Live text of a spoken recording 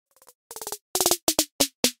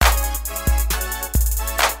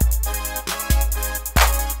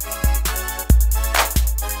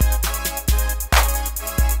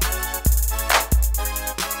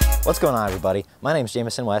What's going on, everybody? My name is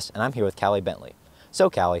Jamison West, and I'm here with Callie Bentley. So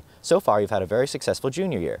Callie, so far you've had a very successful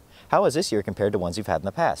junior year. How has this year compared to ones you've had in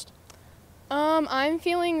the past? I'm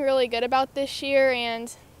feeling really good about this year,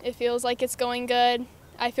 and it feels like it's going good.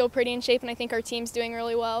 I feel pretty in shape, and I think our team's doing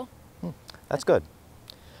really well. That's good.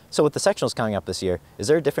 So with the sectionals coming up this year, is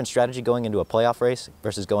there a different strategy going into a playoff race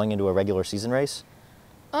versus going into a regular season race?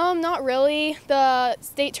 Not really. The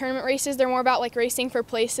state tournament races, they're more about like racing for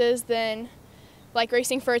places than like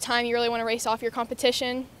racing for a time. You really want to race off your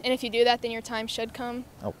competition, and if you do that, then your time should come.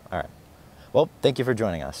 Oh, all right. Well, thank you for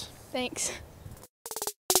joining us. Thanks.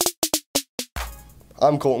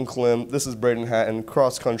 I'm Kolton. This is Bradyn Hatton,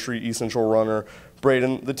 cross-country East Central runner.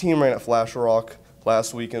 Bradyn, the team ran at Flash Rock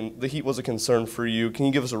last week, and the heat was a concern for you. Can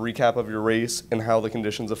you give us a recap of your race and how the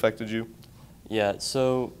conditions affected you? Yeah,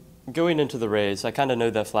 so going into the race, I kind of know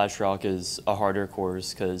that Flash Rock is a harder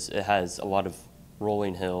course because it has a lot of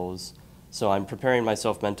rolling hills. So I'm preparing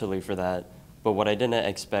myself mentally for that. But what I didn't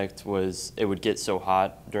expect was it would get so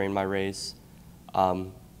hot during my race.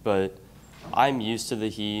 But I'm used to the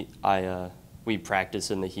heat. We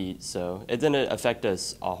practice in the heat, so it didn't affect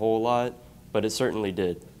us a whole lot, but it certainly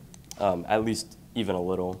did, at least even a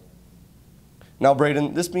little. Now,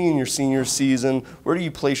 Bradyn, this being your senior season, where do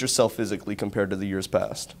you place yourself physically compared to the years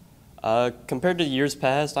past? Compared to years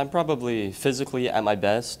past, I'm probably physically at my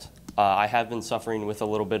best. I have been suffering with a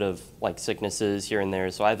little bit of like sicknesses here and there,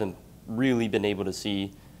 so I haven't really been able to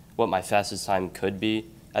see what my fastest time could be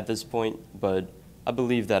at this point, but I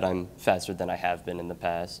believe that I'm faster than I have been in the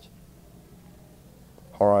past.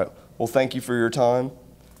 All right. Well, thank you for your time.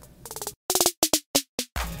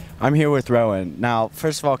 I'm here with Rowan. Now,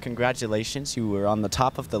 first of all, congratulations. You were on the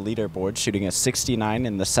top of the leaderboard, shooting a 69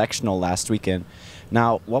 in the sectional last weekend.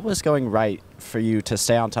 Now, what was going right for you to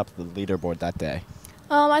stay on top of the leaderboard that day?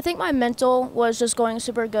 I think my mental was just going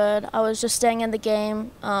super good. I was just staying in the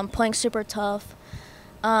game, playing super tough.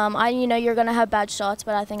 You're going to have bad shots,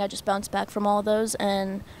 but I think I just bounced back from all those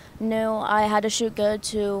and knew I had to shoot good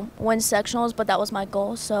to win sectionals, but that was my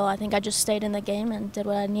goal. So I think I just stayed in the game and did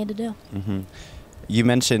what I needed to do. Mm-hmm. You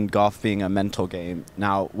mentioned golf being a mental game.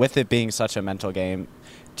 Now, with it being such a mental game,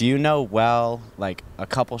 do you know well, like a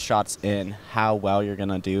couple shots in, how well you're going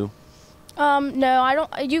to do? No, I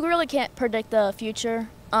don't. You really can't predict the future,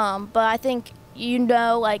 but I think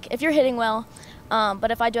like if you're hitting well, but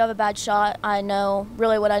if I do have a bad shot, I know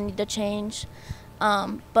really what I need to change.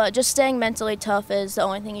 But just staying mentally tough is the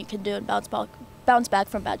only thing you can do and bounce back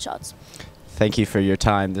from bad shots. Thank you for your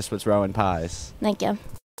time. This was Rowan Pies. Thank you.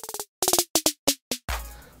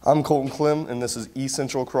 I'm Kolton, and this is East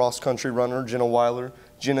Central cross-country runner Jena Weiler.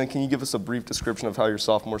 Jena, can you give us a brief description of how your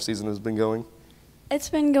sophomore season has been going? It's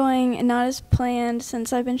been going not as planned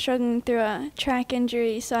since I've been struggling through a track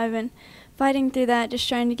injury, so I've been fighting through that, just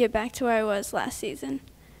trying to get back to where I was last season.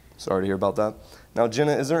 Sorry to hear about that. Now,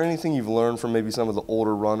 Jena, is there anything you've learned from maybe some of the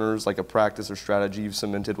older runners, like a practice or strategy you've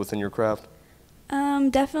cemented within your craft?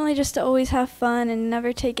 Definitely just to always have fun and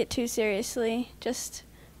never take it too seriously. Just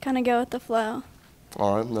kind of go with the flow.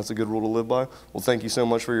 All right, that's a good rule to live by. Well, thank you so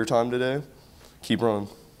much for your time today. Keep running.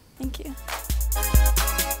 Thank you.